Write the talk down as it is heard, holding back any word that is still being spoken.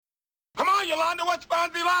on, Yolanda, what's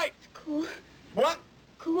supposed to be like? Cool. What?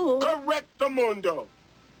 Cool. Correctamundo.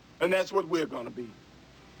 And that's what we're gonna be.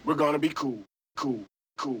 We're gonna be cool, cool,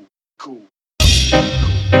 cool, cool.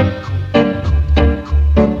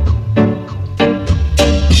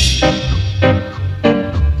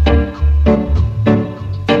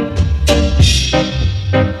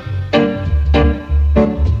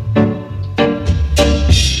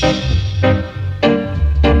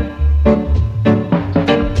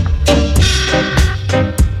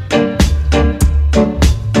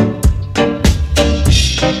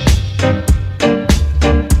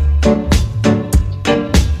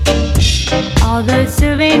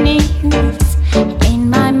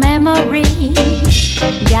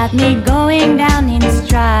 Got me going down in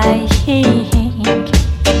strike.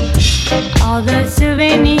 All the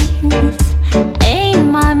souvenirs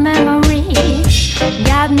in my memories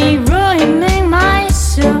got me ruining my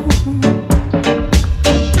soul.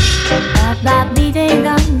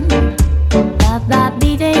 Ba-ba-dee-dee-dum,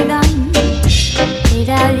 ba-ba-dee-dee-dum,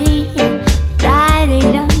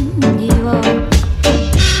 dee-da-dee-da-dee-dum, dee-wo.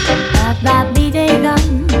 Ba-ba-dee-dee-dum,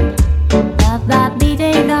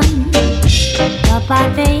 ba-ba-dee-dee-dum,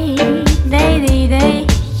 ba-ba-dee-dee-dee-dee,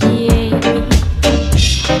 yeah.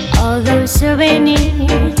 All those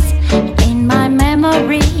souvenirs in my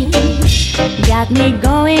memories got me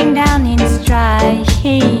going down in strike.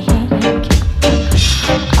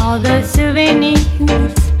 All the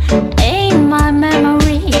souvenirs in my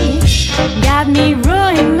memories got me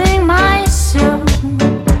ruining my soul.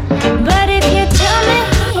 But if you tell me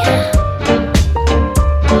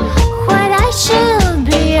what I should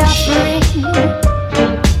be offering,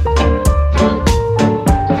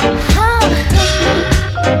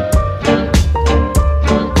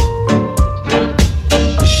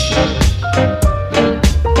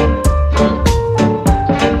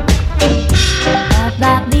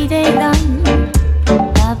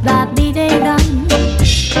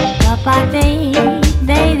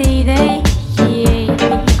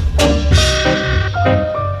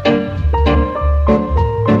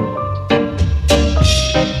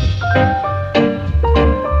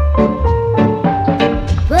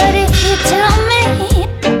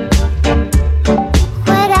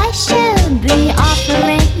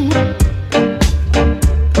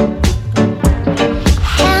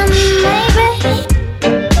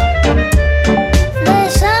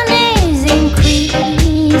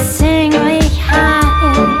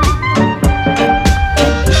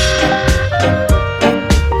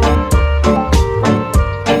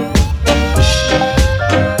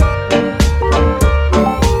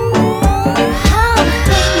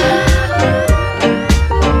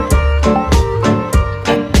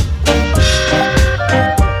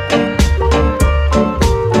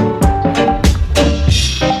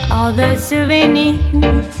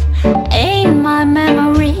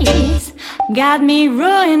 got me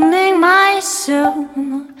ruining my soul.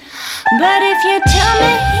 But if you tell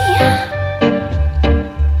me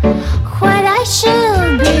what I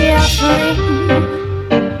should be offering,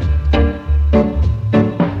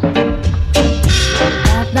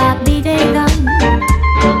 ba-ba-dee-dee-dum,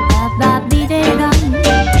 ba-ba-dee-dee-dum,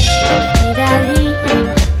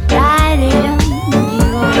 dee-da-dee-da-dee-dum,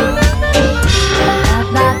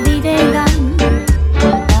 ba-ba-dee-dee-dum,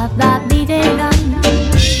 ba-ba-dee-dee-dum,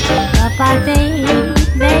 ba-ba-dee.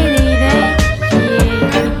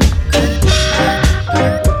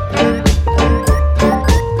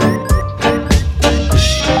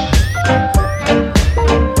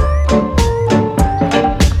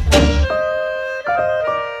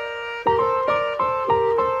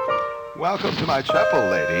 Welcome to my chapel,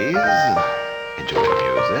 ladies. Enjoy the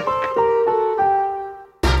music.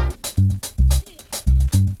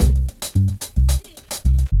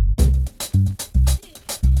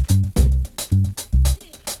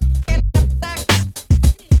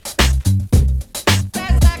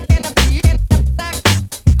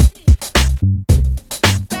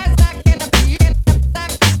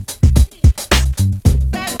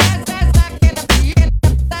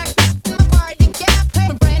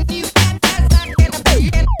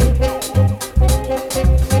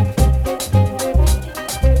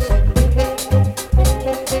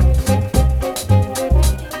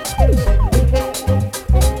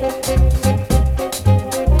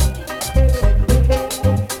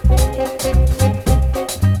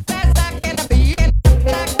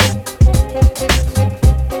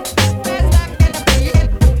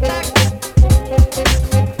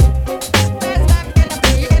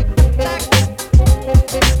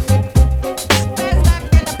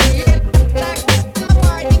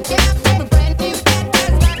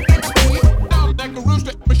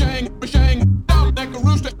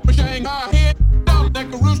 bashang, I hear. Down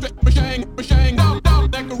like a rooster, bashang, bashang,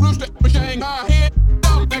 down like a rooster, bashang, I hear.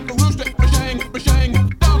 Down like a rooster, bashang,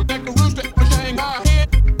 bashang, down like a rooster, bashang, I hear.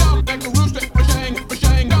 Down like a rooster, bashang,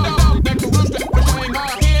 bashang, down like a rooster, bashang,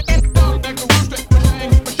 I hear. Down like a rooster,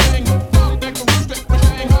 bashang, bashang, down like a rooster,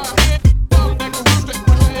 bashang, I hear. Down like a rooster, bashang,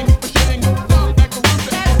 bashang, down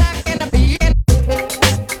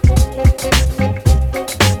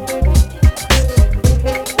like a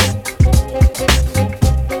rooster.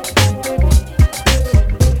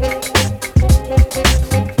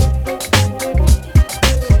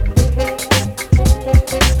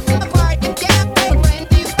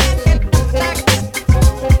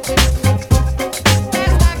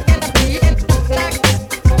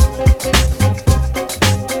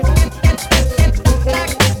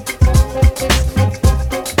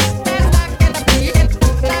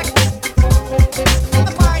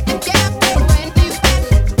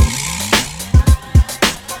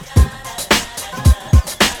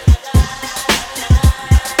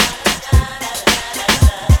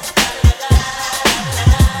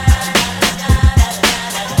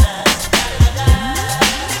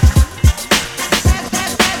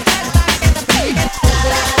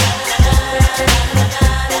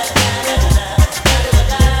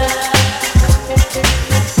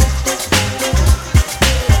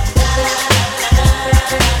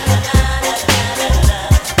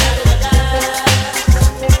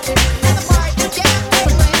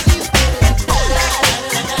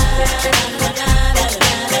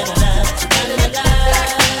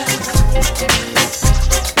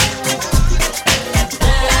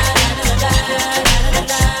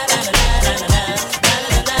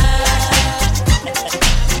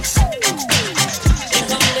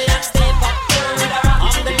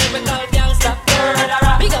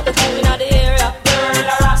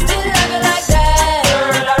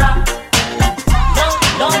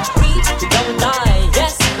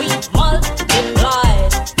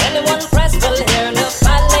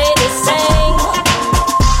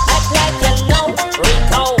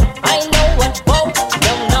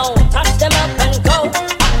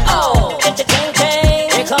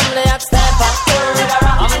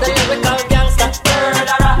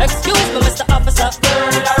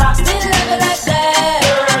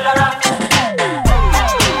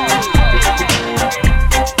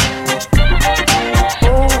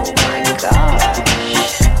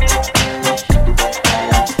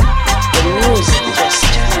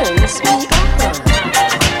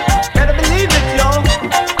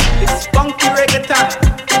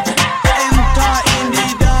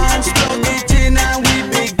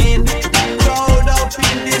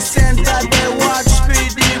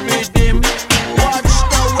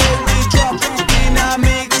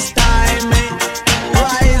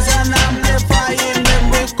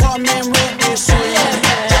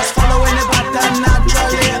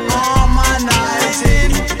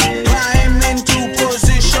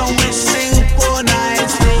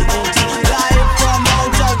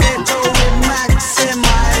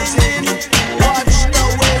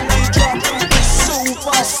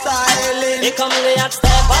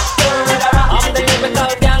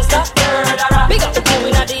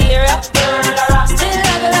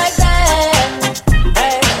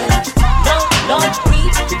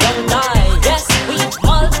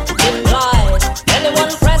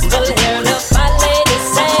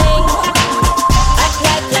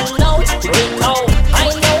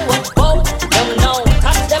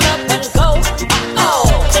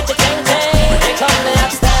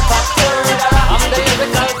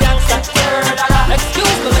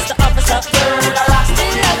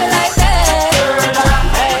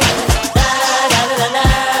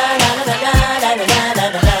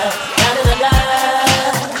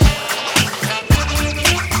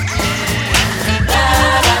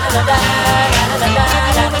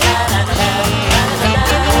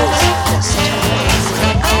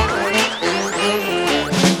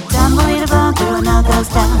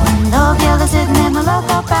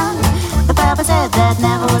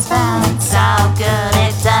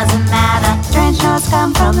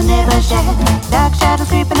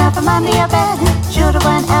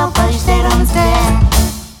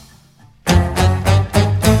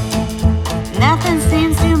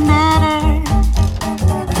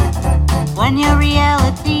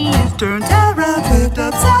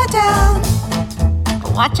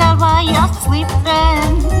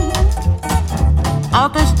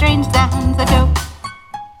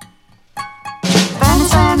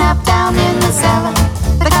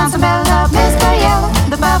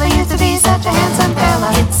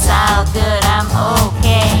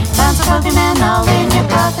 Pokemon all in your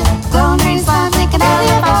closet. Glowing green slime, thinking of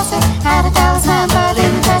your faucet. Had a talisman, but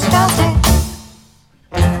in the trash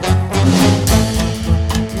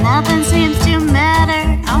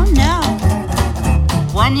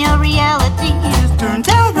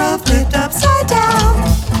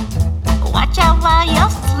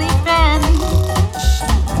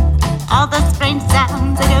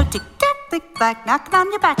like knocking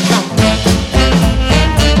on your back door.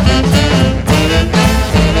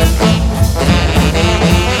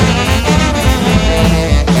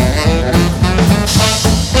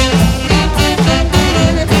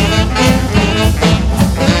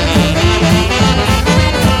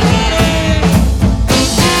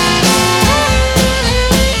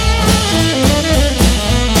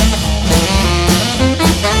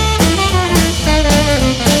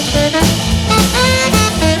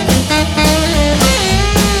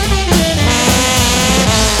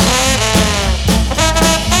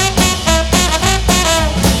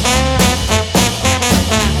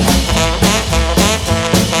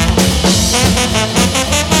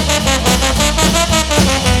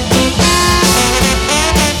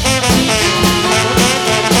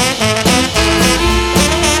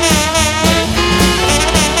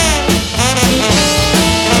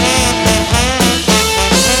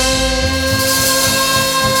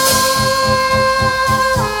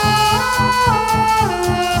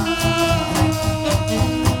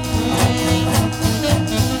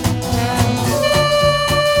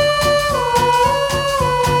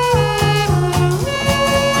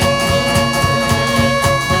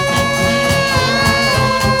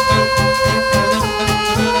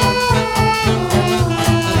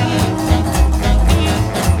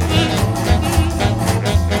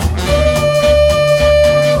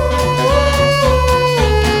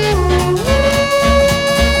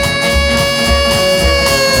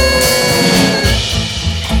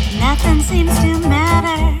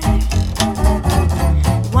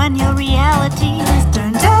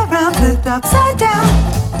 Upside down.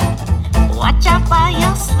 Watch out while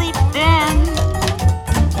you're sleeping.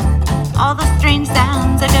 All the strange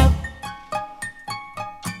sounds I go.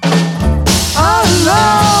 All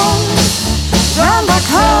alone, round back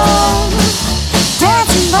home,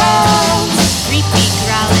 dancing bones. Creepy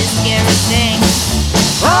crawly, scary thing.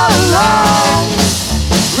 All alone,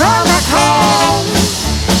 round back home,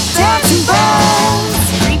 dancing bones.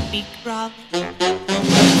 Creepy crawly.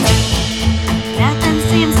 Nothing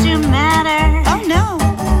seems to matter. Oh no.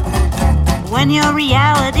 When your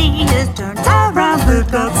reality is turned around,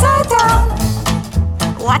 flipped upside down.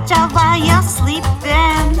 Watch out while you're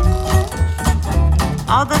sleeping.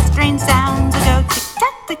 All the strange sounds go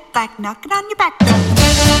tick-tock, tick-tock, knocking on your back door.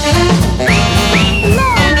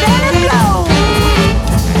 Lord, let it blow.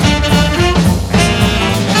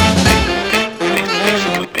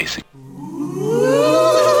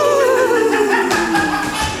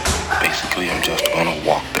 Basically, I'm just gonna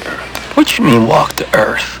walk the earth. What you mean walk the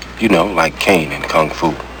earth? You know, like Kane in Kung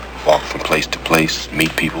Fu. Walk from place to place,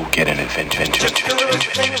 meet people, get an adventure. Just do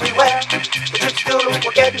it anywhere. Just do it,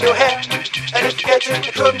 will get in your hair. And if you get it,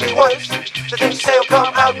 it couldn't be worse. The things you say will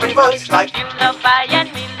come out in reverse. Like you love I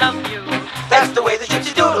and me love you. That's the way the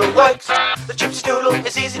Gypsy Doodle works. The Gypsy Doodle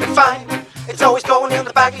is easy to find. It's always going in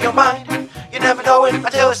the back of your mind. You never know it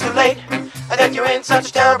until it's too late. And then you're in such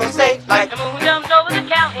a terrible state. Like the moon jumped over the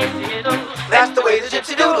cowhead diddle. That's the way the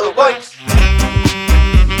Gypsy Doodle works.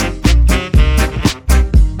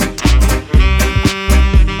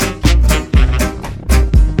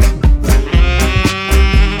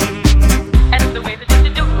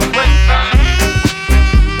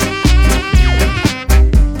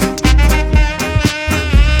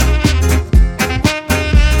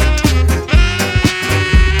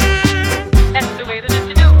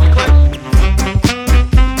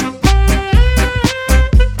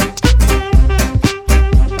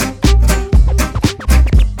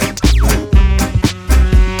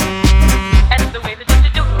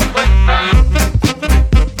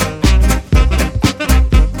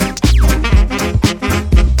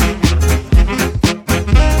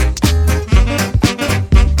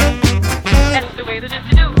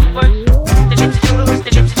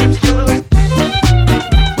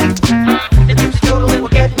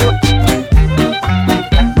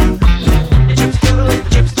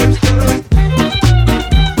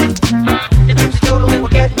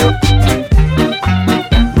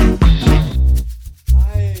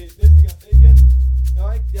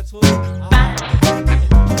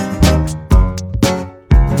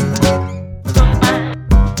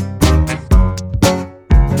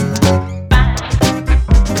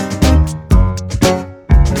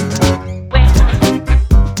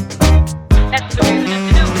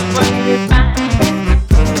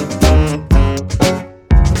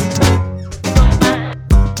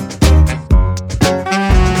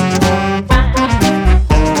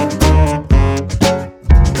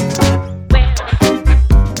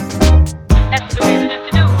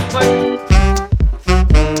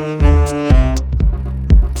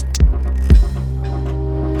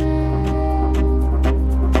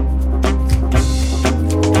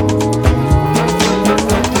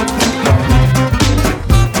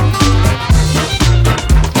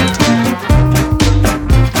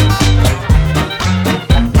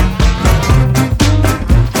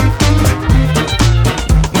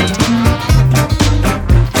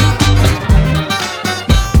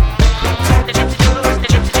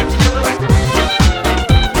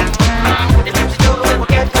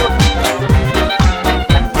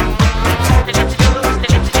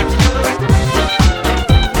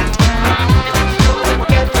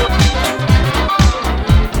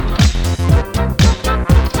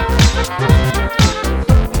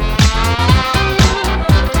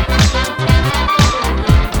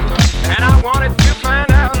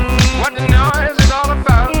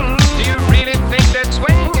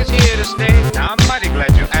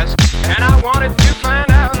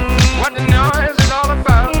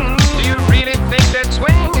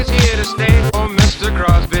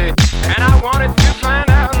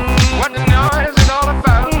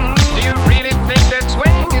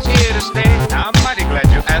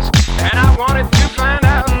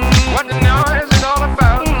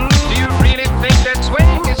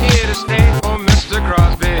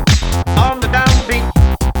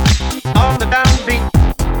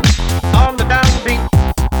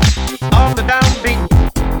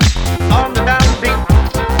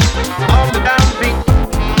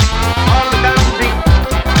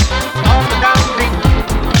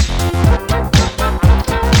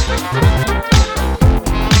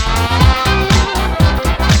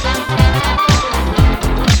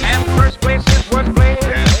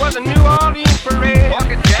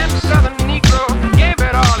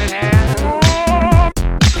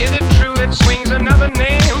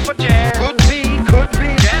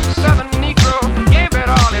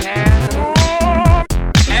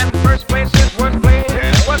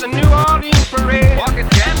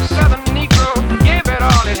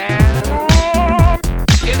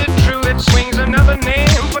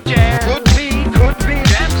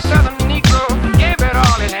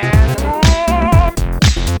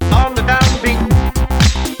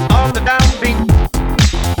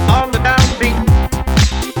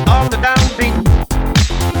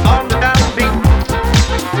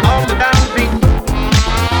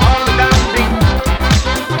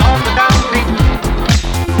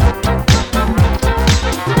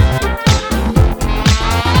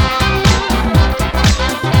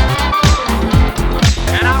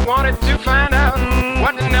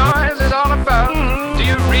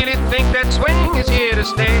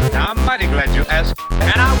 I'm mighty glad you asked.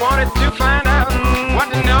 And I wanted to find out what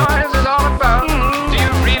the noise is all about. Do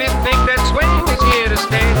you really think that swing is here to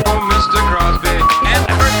stay? Oh, Mr. Crosby. And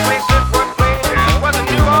the first place it was played was a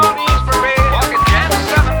New Orleans parade. Walking down the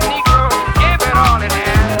Southern Negro, gave it all it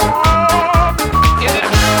had. Is it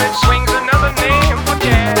true that swing's another name for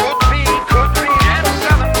jazz? Could be. And the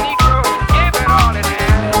Southern Negro gave it all it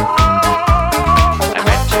had. I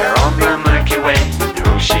met her on the Milky Way.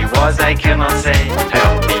 Who she was, I cannot say. I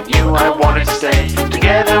only knew I wanted to stay.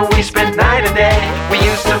 Together we spent night and day. We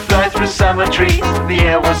used to fly through summer trees. The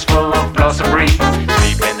air was full of blossom breeze.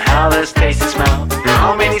 Creeping howlers, taste and smell.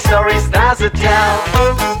 How many stories does it tell?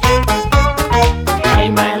 Hey,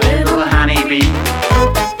 my little honeybee.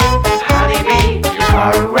 Honeybee, you're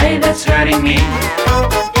far away, that's hurting me.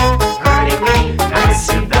 Hurting me, I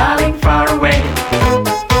miss you, darling, far away.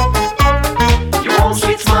 You won't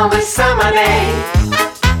sweet smell this summer day.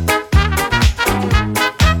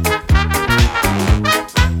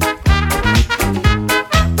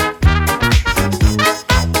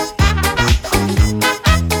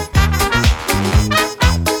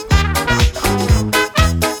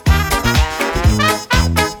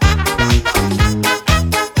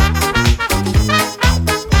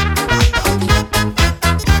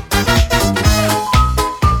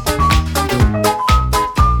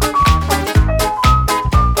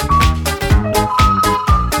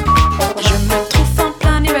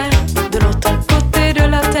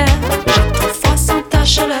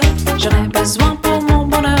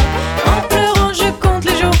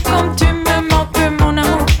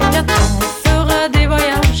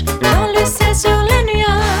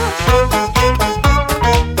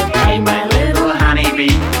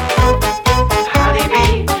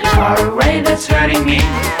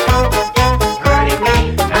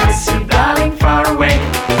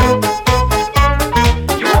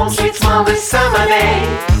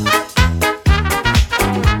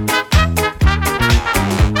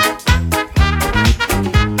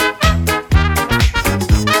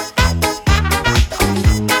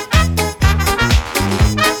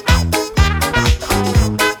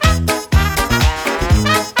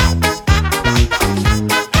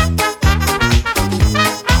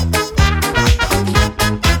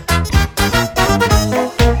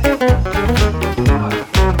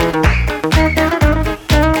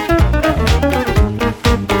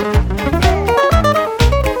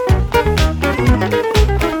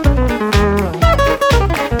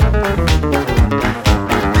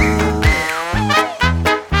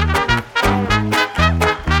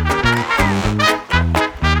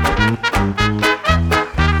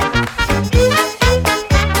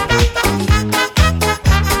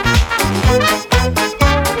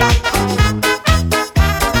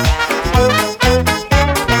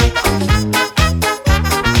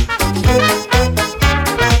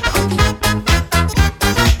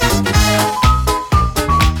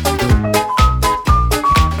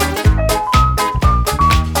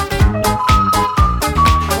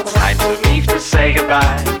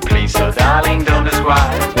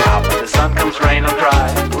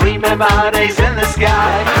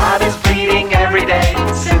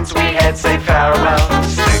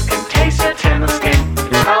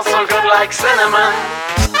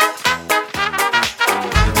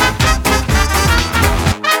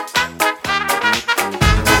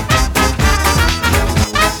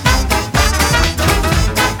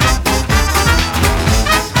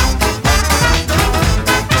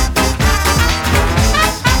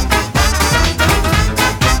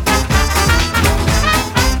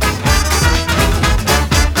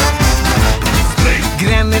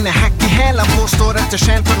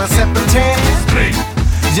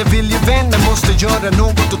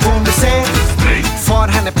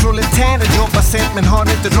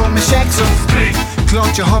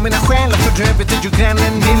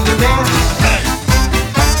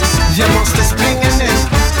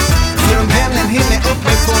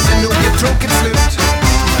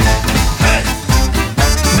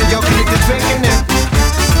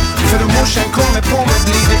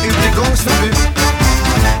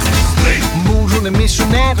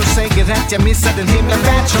 Jag missade en himla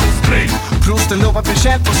värld som Prosten lovar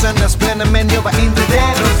försäljt på söndagsbönen, men jag var inte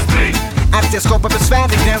där då. Att jag skapar besvär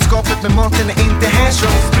i gränskapet, men maten är inte här så.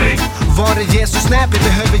 Var är Jesus när vi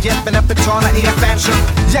behöver hjälpen att betala i affärsköp?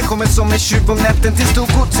 Jag kommer som en tjuv om natten till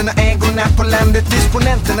storgodsen och ägorna på landet.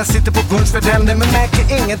 Disponenterna sitter på punschföränden men märker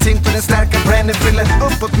ingenting på den starka branden. Fyller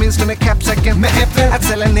upp åtminstone kappsäcken med äpplen. Att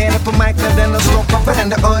sälja ner på marknaden och stoppa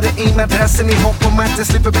varenda öre i madrassen i hopp om att jag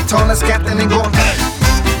slipper betala skatten en gång.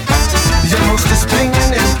 Jag måste springa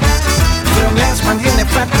nu, för om länsman hinner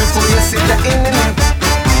fatt nu får jag sitta inne nu.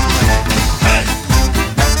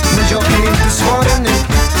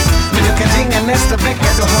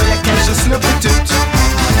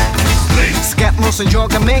 som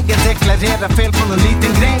jagar mig, jag deklarerar fel på någon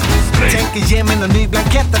liten grej. Tänker ge mig någon ny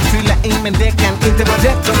blankett att fylla in, men det kan inte vara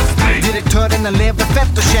rätt. Direktörerna lever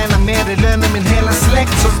fett och tjänar mer i lön än min hela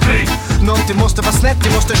släkt. Så någonting måste vara snett,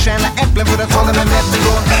 jag måste tjäna äpplen för att hålla mig mätt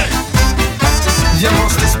igår. Jag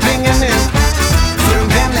måste springa nu, för om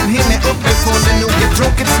vännen hinner uppifrån det nog ett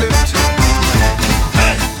tråkigt slut.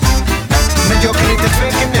 Men jag kan inte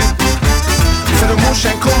tveka nu, för om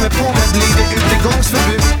morsan kommer på mig blir det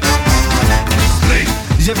utegångsförbud.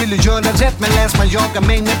 Jag vill ju göra rätt, men läs man jagar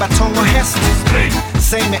mig med batong och häst.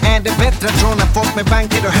 Säg mig, är det bättre att råna folk med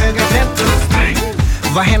banker och höga räntor?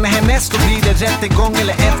 Vad händer härnäst? Då blir det rättegång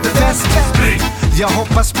eller efterfest? Jag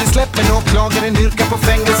hoppas bli släppt, men åklagaren yrkar på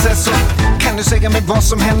fängelse. Så kan du säga mig vad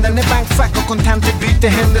som händer när bankfack och kontanter byter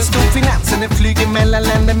händer? Storfinansen flyger mellan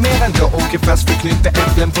länder, medan jag åker fast för knyta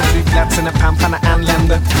äpplen på flygplatsen när pamparna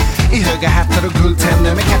anländer. I höga hattar och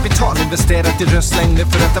guldtänder med kapital investerat i röstlängder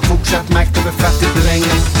för att ha fortsatt makt över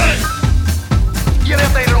fattigdrängen. Ja,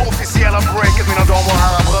 detta är det officiella breaket, mina damer och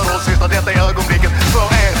herrar, bröder och systrar. Detta är ögonblicket för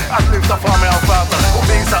er att lyfta fram era fötter och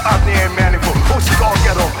visa att ni är människor och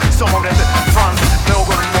skaka dem som om det inte fanns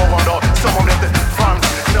någon morgondag, som om det inte fanns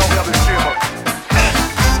några bekymmer.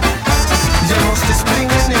 Jag måste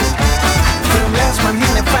springa nu, för om länsman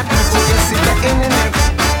hinner fatt mig får jag sitta inne nu.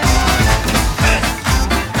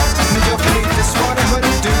 Men jag kan inte svara, hör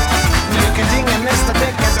du, men jag kan ringa nästa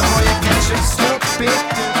vecka, då har jag kanske sluppit.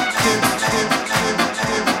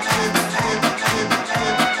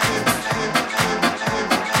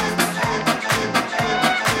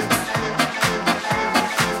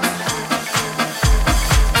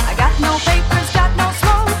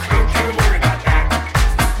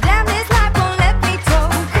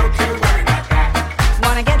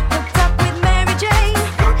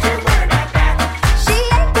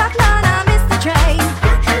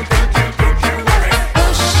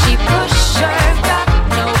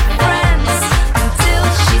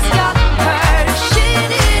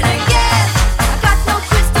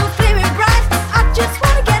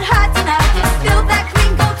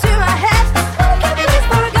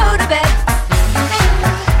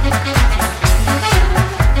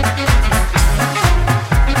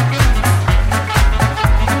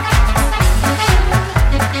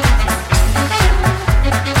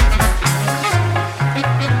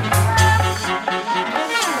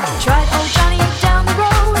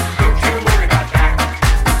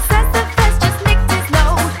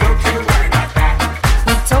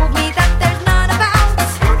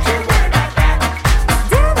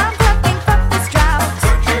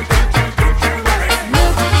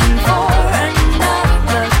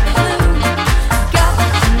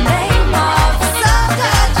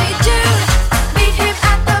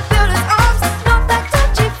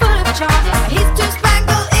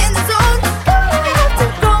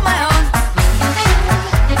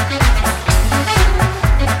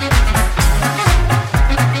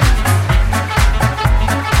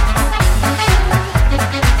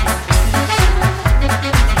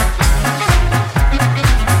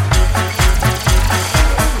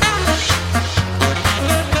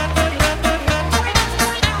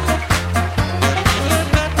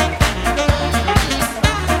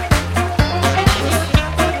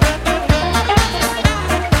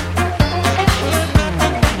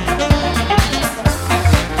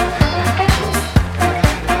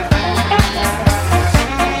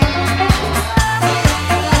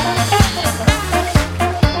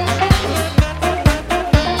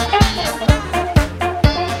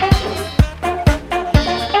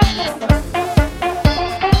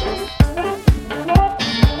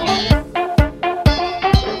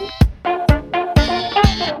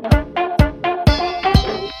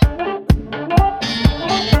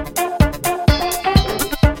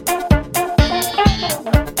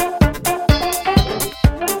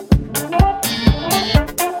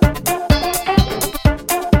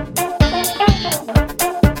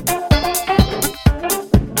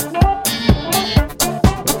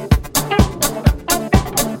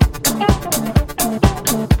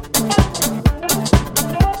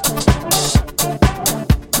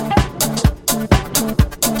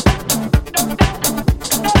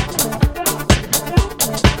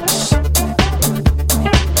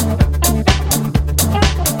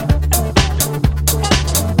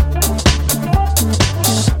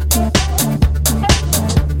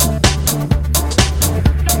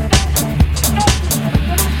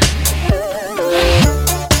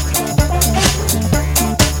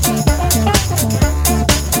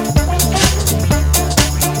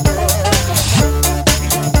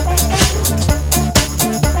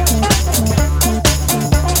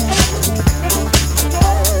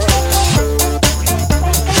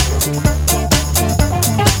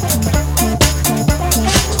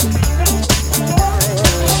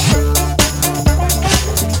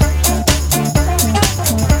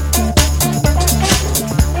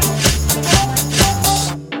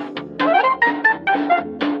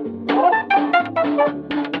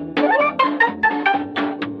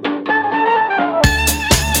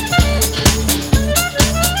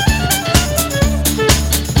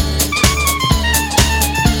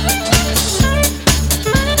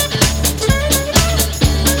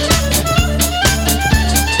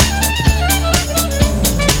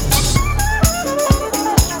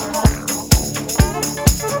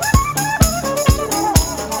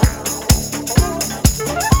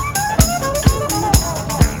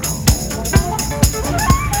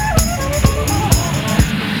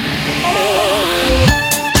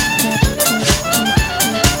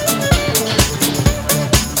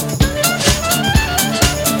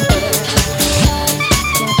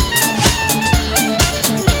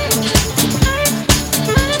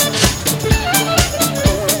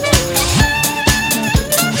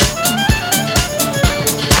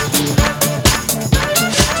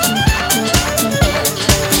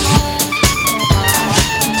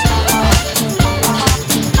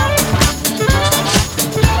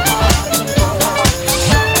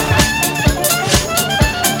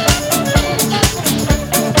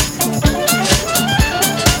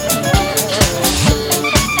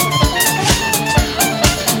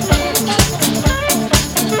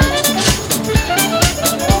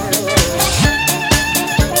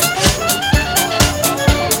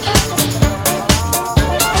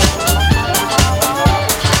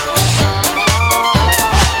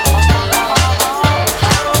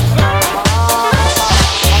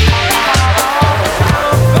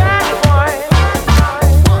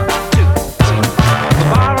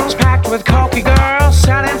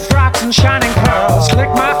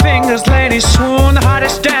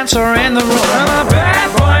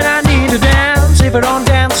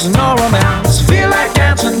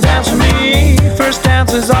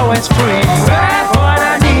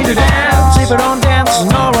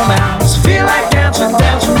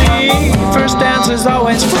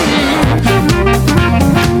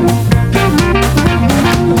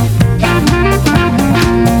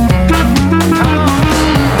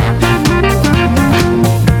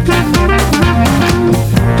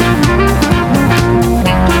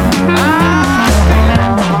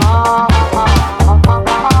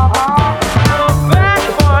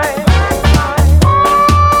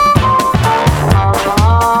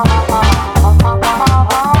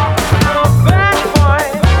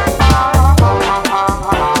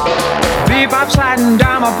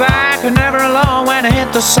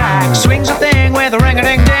 the sax swings a thing with a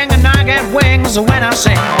ring-a-ding-ding, and I get wings when I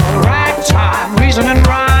sing. Ragtime, reason and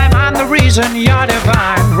rhyme, I'm the reason you're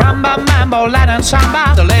divine. Rumba, mambo, Latin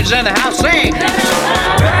samba, the ladies in the house sing.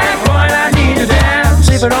 Bad boy, I need to dance.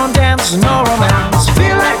 If I don't dance, no romance.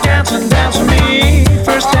 Feel like dancing, dance with me.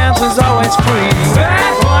 First dance is always free.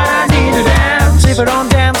 Bad boy, I need to dance. If I don't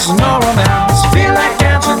dance, no romance. Feel like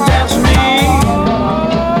dancing, dance with me.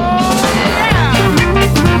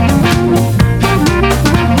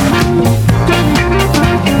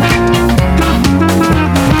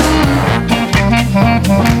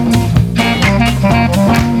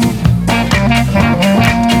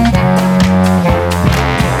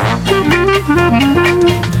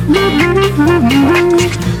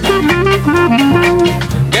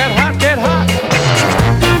 Get hot, get hot.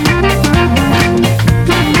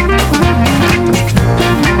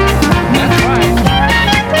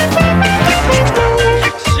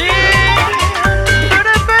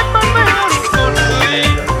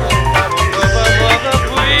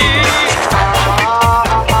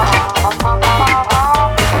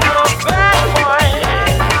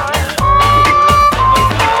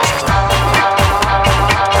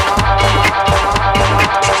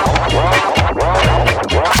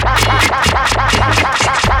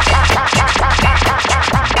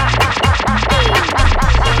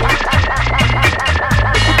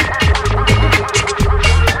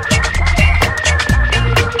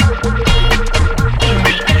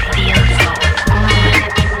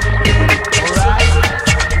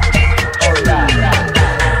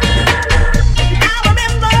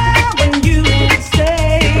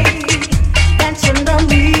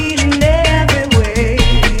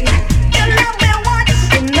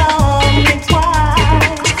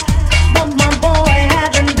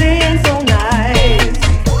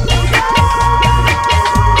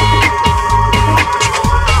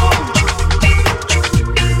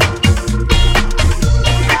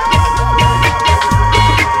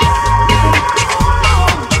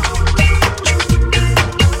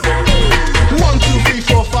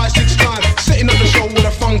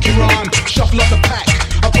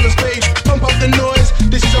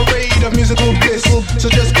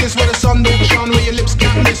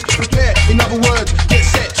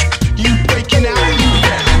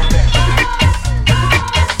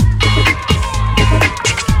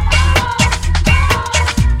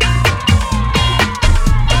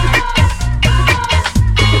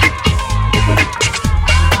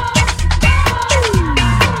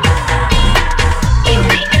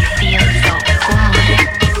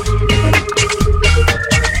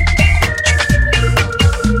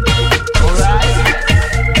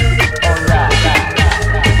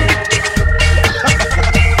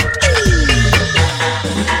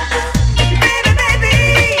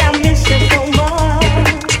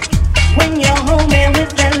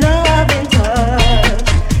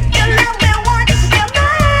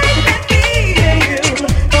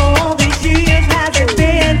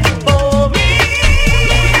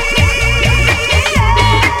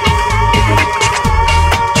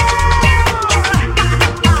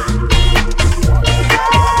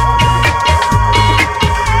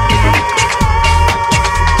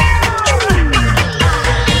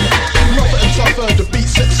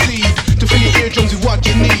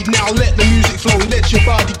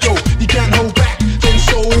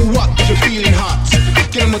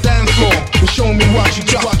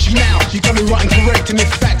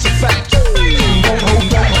 That's right.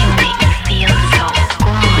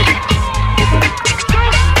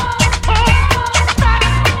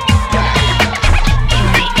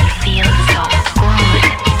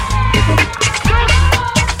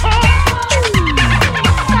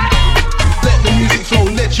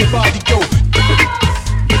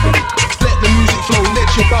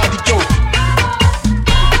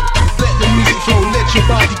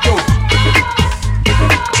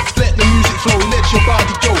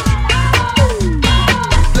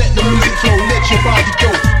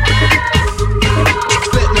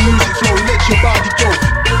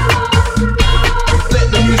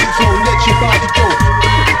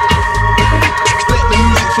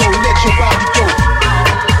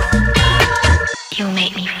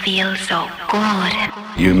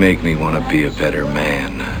 You make me want to be a better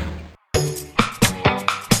man.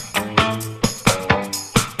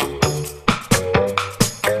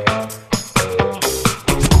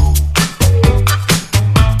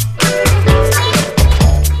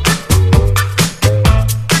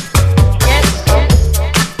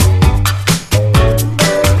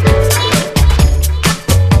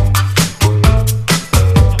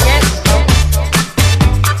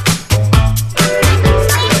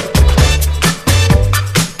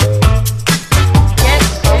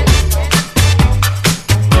 Yes.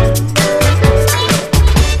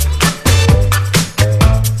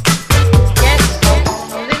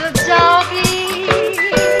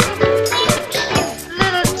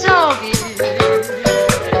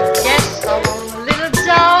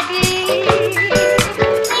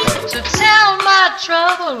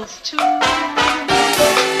 troubles too.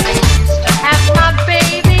 I used to have my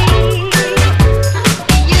baby.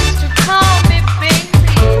 He used to call me baby.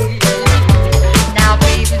 Now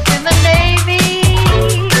baby's in the Navy.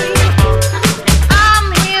 And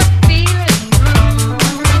I'm here feeling blue.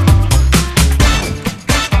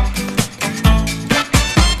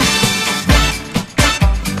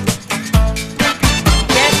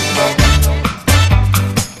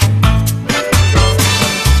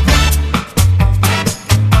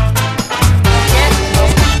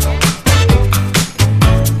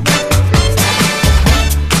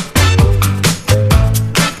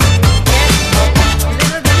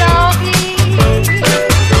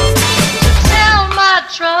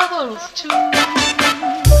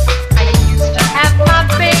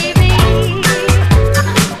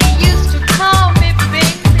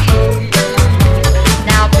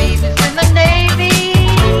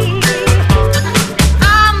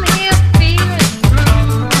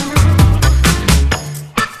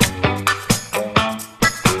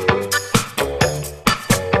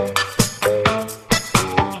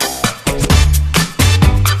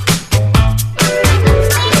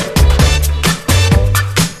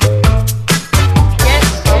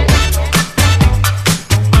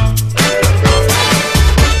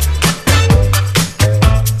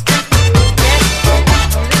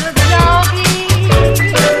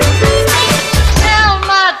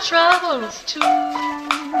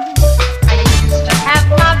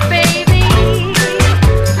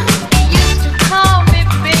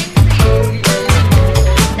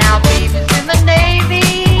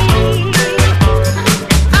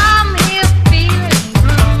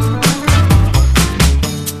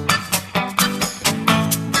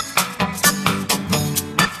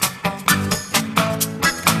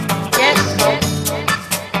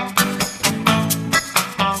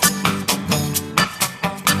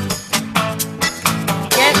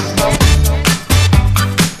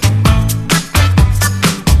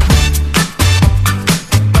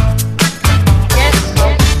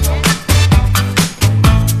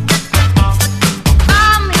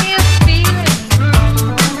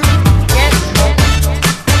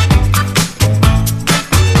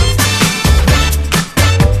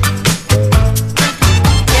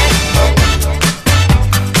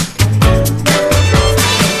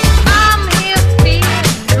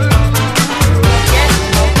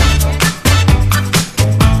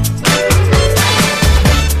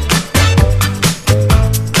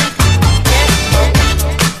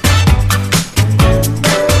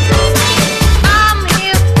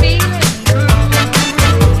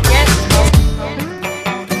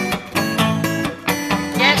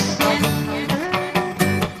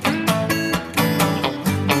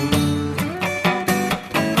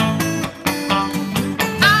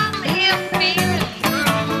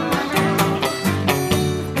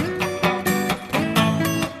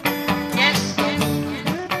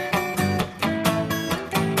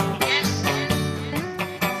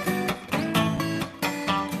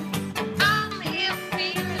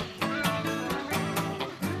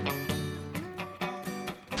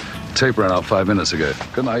 Tape ran out 5 minutes ago.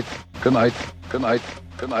 Good night. Good night. Good night.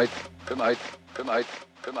 Good night. Good night. Good night.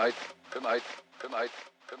 Good night. Good night. Good night.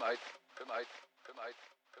 Good night. Good night.